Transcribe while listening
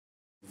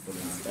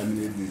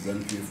the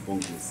ZANU-PF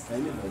Congress.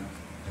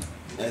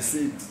 I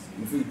said,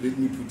 in fact, let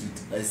me put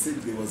it, I said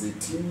there was a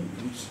team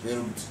which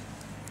helped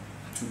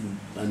to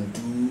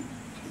undo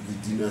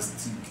the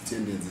dynastic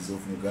tendencies of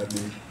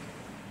Mugabe,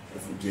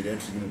 of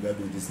geriatric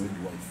Mugabe and his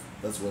midwife.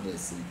 That's what I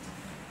said.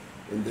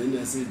 And then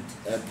I said,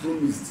 I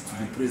promised to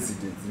the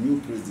president, the new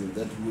president,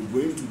 that we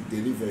were going to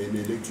deliver an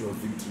electoral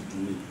victory to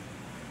me.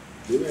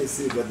 Then I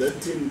said, but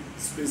that team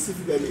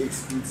specifically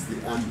excludes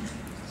the army,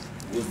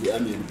 because the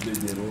army had played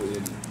a role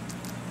in it.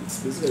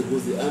 Specifically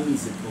because the army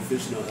is a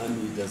professional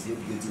army, it does not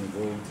get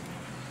involved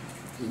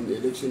in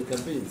election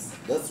campaigns.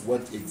 That's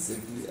what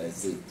exactly I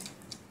said.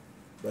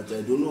 But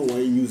I don't know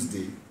why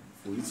Newsday,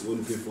 for its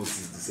own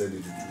purposes,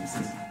 decided to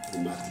twist the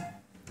matter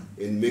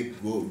and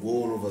go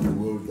all over the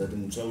world that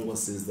Mutsvangwa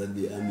says that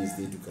the army is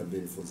there to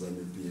campaign for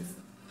ZANU-PF.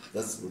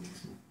 That's not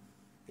true.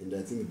 And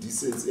I think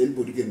decent,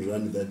 anybody can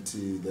run that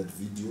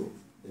video,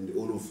 and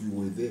all of you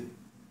were there.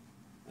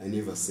 I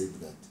never said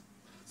that.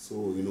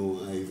 So, you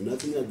know, I have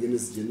nothing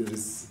against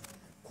journalists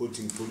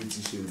quoting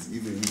politicians,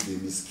 even if they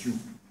miscue.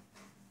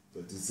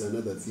 But it's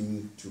another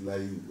thing to lie,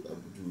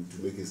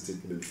 to make a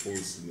statement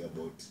falsely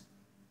about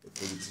a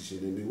politician.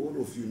 And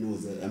all of you know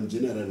that I'm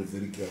generally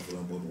very careful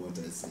about what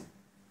I say.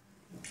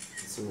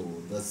 So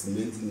that's the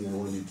main thing I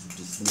wanted to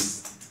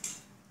dismiss.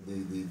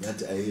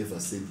 That I ever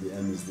said the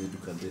army is there to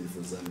campaign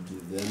for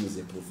ZANU-PF. The army is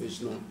a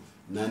professional,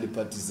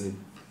 non-partisan.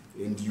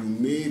 And you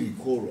may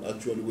recall,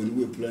 actually, when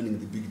we were planning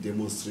the big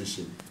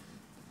demonstration,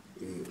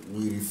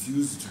 we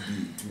refused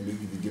to make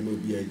the demo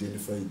be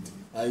identified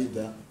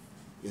either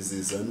as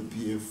a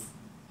ZANU-PF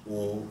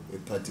or a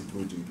party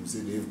project. We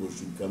said everybody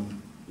should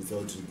come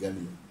without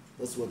regalia.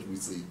 That's what we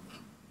say.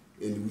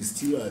 And we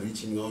still are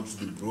reaching out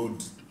to the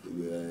broad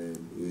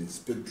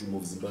spectrum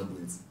of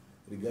Zimbabweans,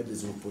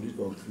 regardless of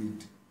political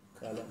creed,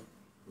 color,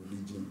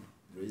 religion,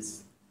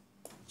 race,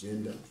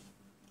 gender,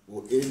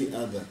 or any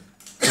other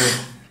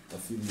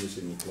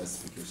affiliation or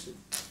classification.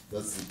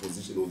 That's the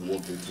position of the war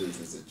veterans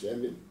as a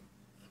chairman,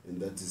 and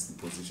that is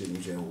the position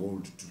which I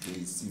hold today,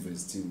 even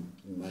still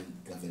in my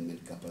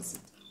government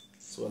capacity.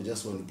 So I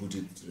just want to put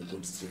it to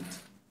record straight.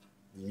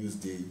 The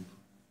Newsday,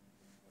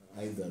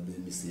 either they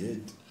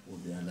misheard or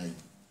they are lying.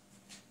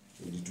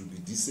 And it would be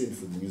decent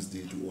for the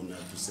Newsday to honor,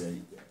 to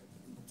say,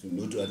 to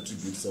not to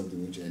attribute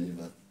something which I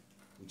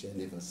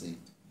never said.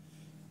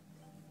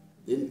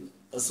 Then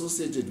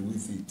associated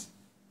with it,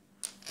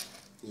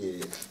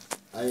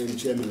 I am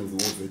chairman of the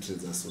War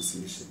Veterans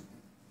Association.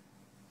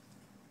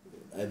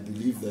 I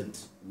believe that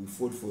we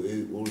fought for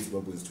all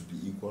Zimbabweans to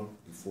be equal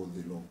before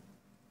the law.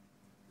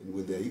 And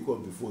when they are equal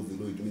before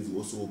the law, it means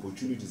also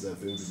opportunities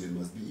available to them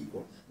must be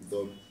equal,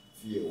 without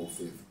fear or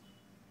favor.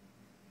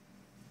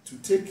 To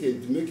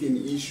make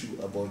an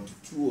issue about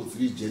 2 or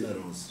 3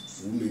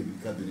 generals who may be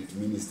cabinet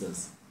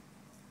ministers,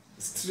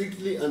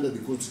 strictly under the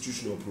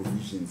constitutional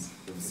provisions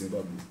of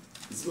Zimbabwe,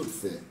 it's not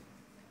fair.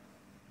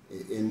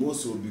 And more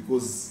so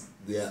because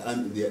they are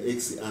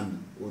ex-army,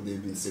 or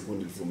they've been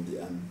seconded from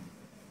the army.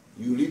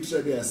 You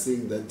literally are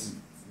saying that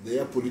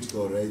their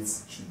political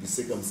rights should be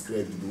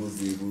circumscribed because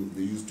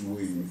they used to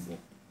wear uniform.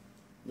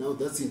 Now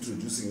that's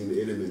introducing an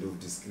element of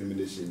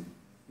discrimination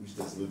which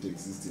does not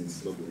exist in the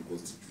Zimbabwean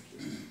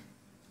constitution.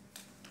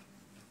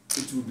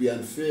 It would be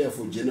unfair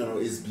for General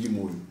S.B.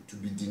 Moi to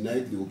be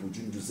denied the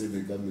opportunity to serve the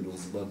government of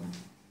Zimbabwe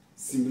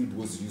simply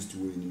because he used to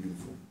wear a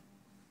uniform.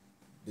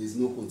 There is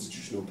no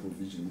constitutional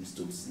provision which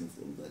stops him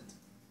from that.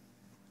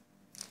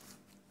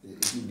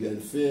 It would be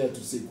unfair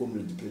to say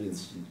Comrade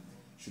Parents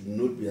should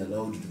not be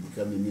allowed to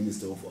become a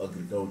Minister of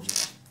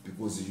Agriculture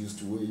because he used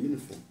to wear a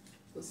uniform.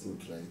 That's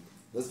not right.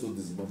 That's not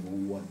the Zimbabwe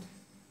we want.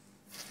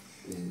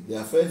 There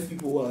are 5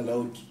 people who are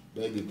allowed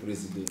by the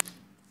President,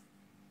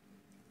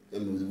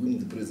 and with whom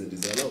the President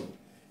is allowed.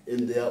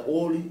 And they are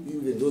all,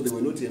 even though they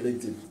were not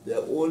elected, they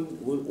are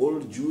all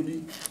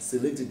duly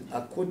selected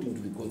according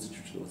to the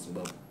Constitution of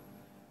Zimbabwe.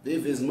 They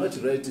have as much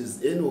right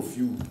as any of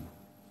you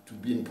to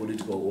be in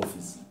political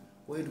office.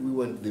 Why do we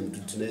want them to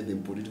deny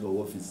them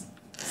political office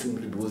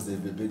simply because they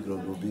have a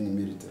background of being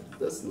military?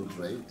 That's not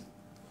right.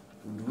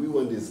 Do we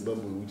want a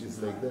Zimbabwe which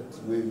is like that,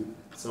 where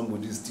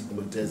somebody is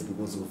stigmatized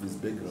because of his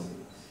background?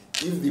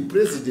 If the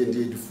President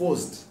had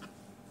forced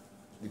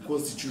the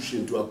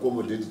Constitution to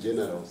accommodate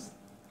generals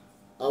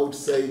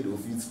outside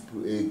of its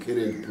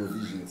current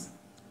provisions,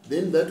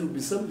 then that would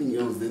be something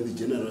else. Then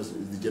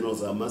the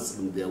generals are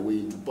muscling their way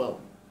into power.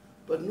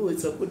 But no,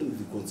 it's according to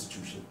the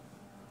Constitution.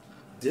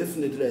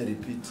 Definitely, I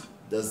repeat,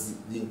 does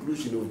the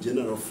inclusion of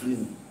General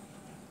Flynn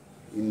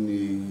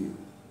in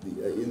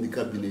the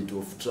cabinet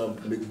of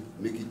Trump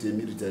make it a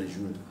military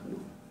junta? No.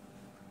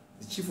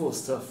 The Chief of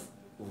Staff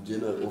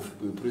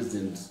of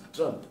President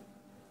Trump,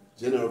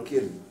 General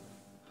Kerry,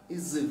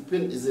 is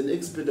an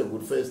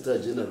ex-Pentagon 5-star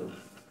general.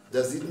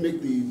 Does it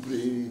make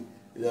the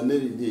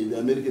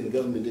American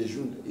government a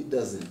junta? It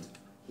doesn't.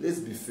 Let's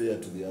be fair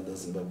to the other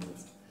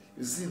Zimbabweans.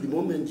 You see, the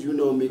moment you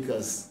now make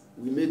us,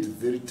 we made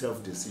very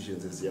tough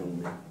decisions as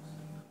young men,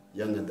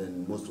 younger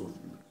than most of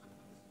you.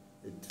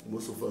 And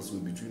most of us were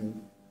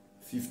between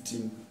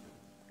 15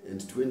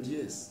 and 20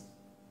 years.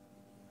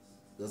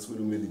 That's when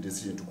we made the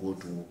decision to go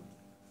to war.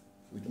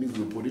 which means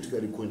we're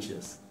politically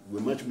conscious.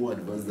 We're much more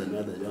advanced than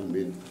other young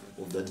men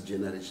of that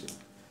generation.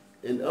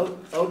 And out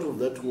of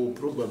that war,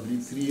 probably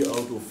 3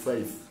 out of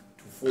 5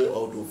 to 4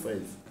 out of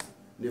 5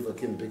 never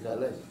came back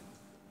alive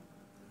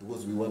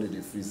because we wanted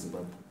a free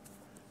Zimbabwe.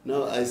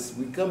 Now, as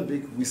we come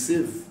back, we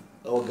save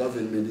our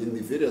government in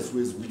the various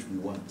ways which we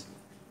want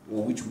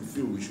or which we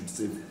feel we should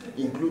save,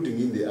 including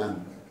in the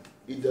army.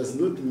 It does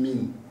not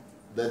mean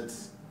that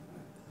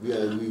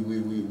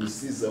we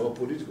cease our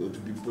to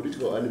be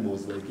political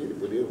animals like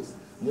anybody else.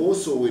 More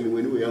so when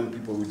we were young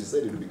people, we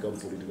decided to become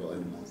political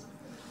animals.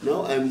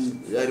 Now I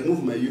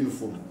remove my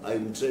uniform,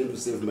 I'm trying to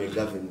save my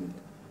government.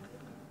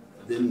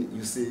 Then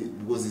you say,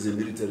 because he's a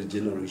military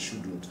general, he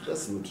shouldn't.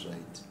 That's not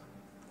right.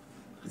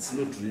 It's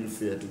not real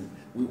fair to me.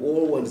 We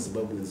all want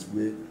Zimbabweans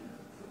where,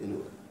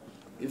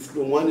 if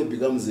Longwane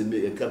becomes a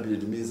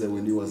cabinet minister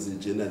when he was a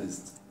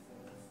journalist,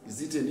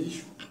 is it an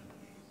issue?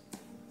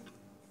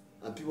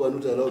 And people are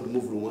not allowed to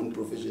move from one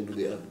profession to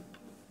the other.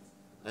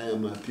 I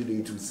am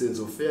appealing to sense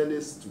of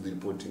fairness to the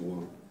reporting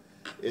world.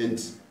 And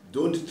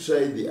don't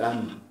try the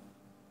army.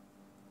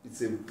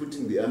 It's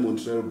putting the army on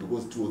trial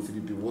because 2 or 3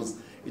 people. Because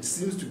it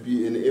seems to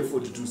be an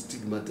effort to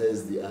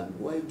stigmatize the army.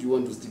 Why do you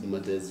want to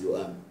stigmatize your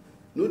army?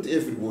 Not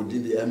everybody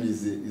in the army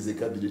is a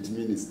cabinet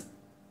minister.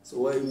 So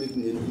why are you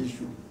making an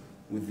issue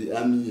with the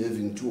army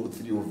having 2 or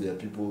 3 of their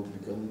people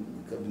become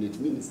cabinet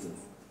ministers?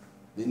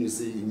 Then you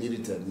say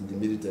military, the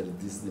military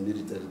this, the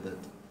military that.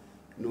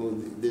 No,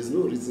 there's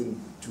no reason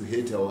to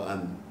hate our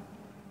army.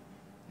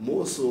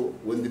 More so,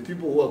 when the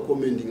people who are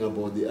commenting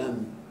about the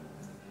army,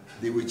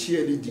 they were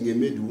cheerleading a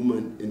maid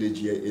woman and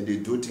a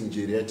doting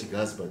geriatric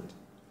husband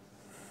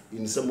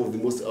in some of the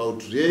most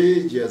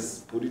outrageous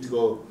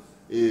political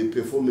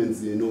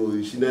performance,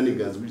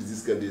 shenanigans which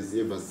this country has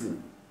ever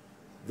seen.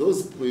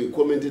 Those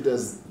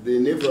commentators, they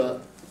never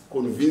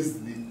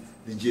convinced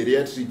the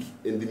geriatric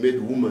and the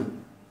maid woman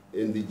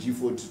and the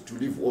G4 to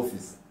leave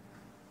office.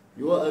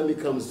 Your army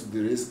comes to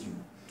the rescue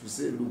to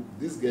say, look,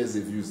 these guys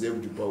have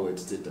usurped power at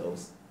State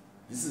House.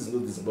 This is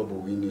not the Zimbabwe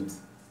we need.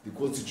 The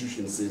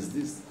Constitution says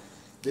this.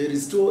 They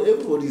restore,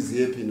 everybody is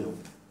happy now.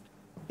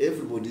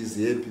 Everybody is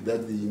happy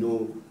that,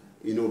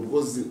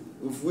 because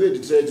if we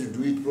had tried to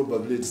do it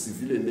probably at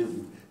civilian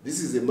level, this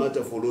is a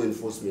matter for law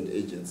enforcement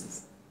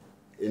agencies.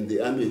 And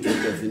the army had to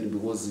intervene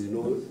because,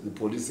 the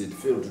police had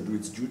failed to do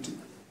its duty.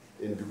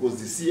 And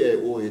because the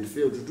CIO had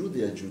failed to do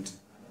their duty.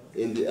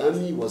 And the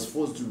army was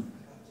forced to,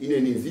 in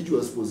an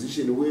invidious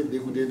position where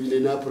there could have been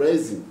an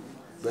uprising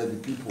by the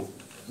people,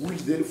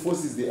 which then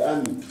forces the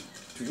army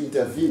to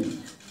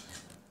intervene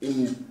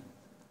in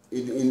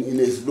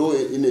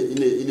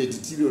a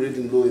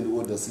deteriorating law and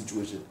order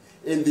situation.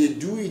 And they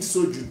do it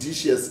so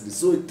judiciously,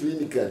 so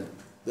clinically,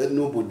 that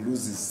nobody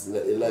loses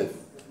a life.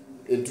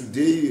 And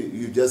today,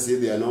 you just hear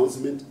the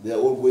announcement, they are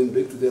all going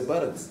back to their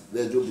barracks.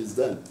 Their job is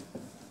done.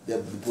 The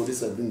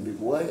police are being back.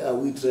 Why are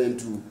we trying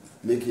to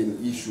make an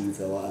issue with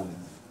our army?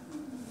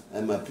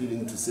 I'm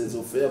appealing to sense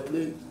of fair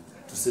play,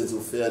 to sense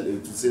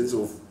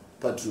of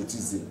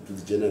patriotism to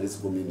the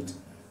journalist community.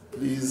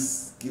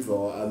 Please give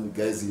our army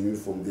guys in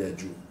uniform their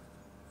due.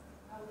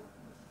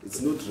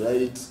 It's not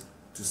right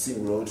to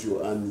single out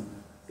your army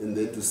and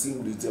then to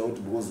single it out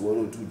because 1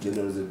 or 2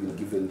 generals have been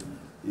given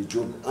a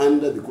job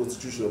under the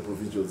constitutional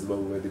provision of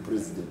Zimbabwe by the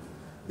president.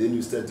 Then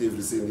you start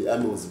saying the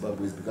army of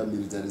Zimbabwe has become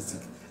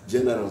militaristic.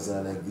 Generals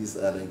are like this,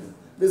 are like that.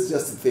 Let's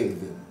just thank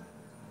them.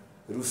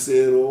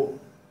 Rusero,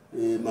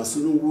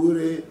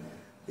 Masunungure,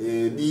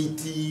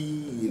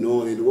 BT, and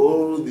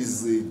all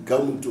this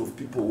gamut of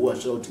people who are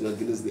shouting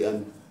against the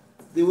army.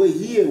 They were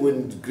here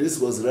when Grace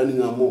was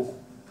running amok.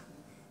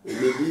 And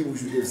maybe we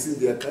should have seen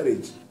their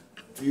courage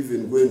to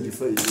even go and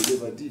defy it. They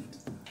never did.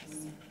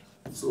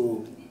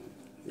 So,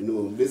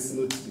 let's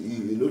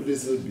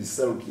not be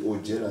sulky or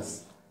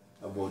jealous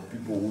about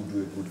people who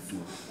do a good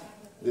thing.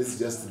 Let's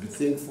just be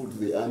thankful to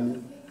the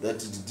army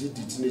that it did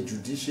it in a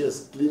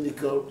judicious,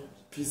 clinical,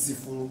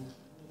 peaceful,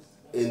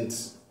 and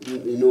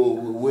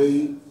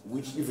way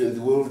which even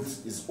the world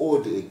is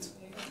awed at.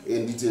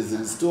 And it has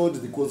restored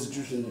the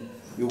constitution,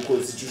 your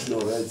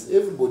constitutional rights.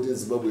 Everybody in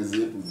Zimbabwe is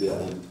happy with their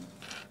army.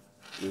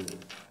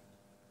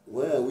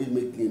 Why are we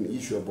making an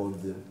issue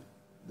about them?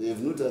 They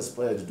have not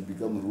aspired to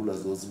become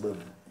rulers of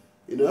Zimbabwe.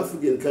 In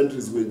African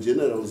countries, when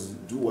generals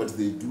do what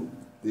they do,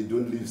 they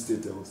don't leave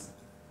State House.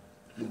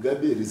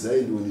 Mugabe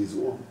resigned on his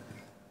own.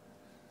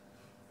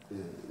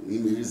 He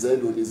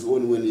resigned on his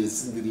own when he has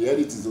seen the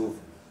realities of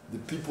the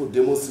people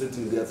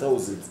demonstrating their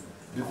thousands.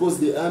 Because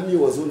the army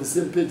was on the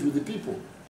same page with the people.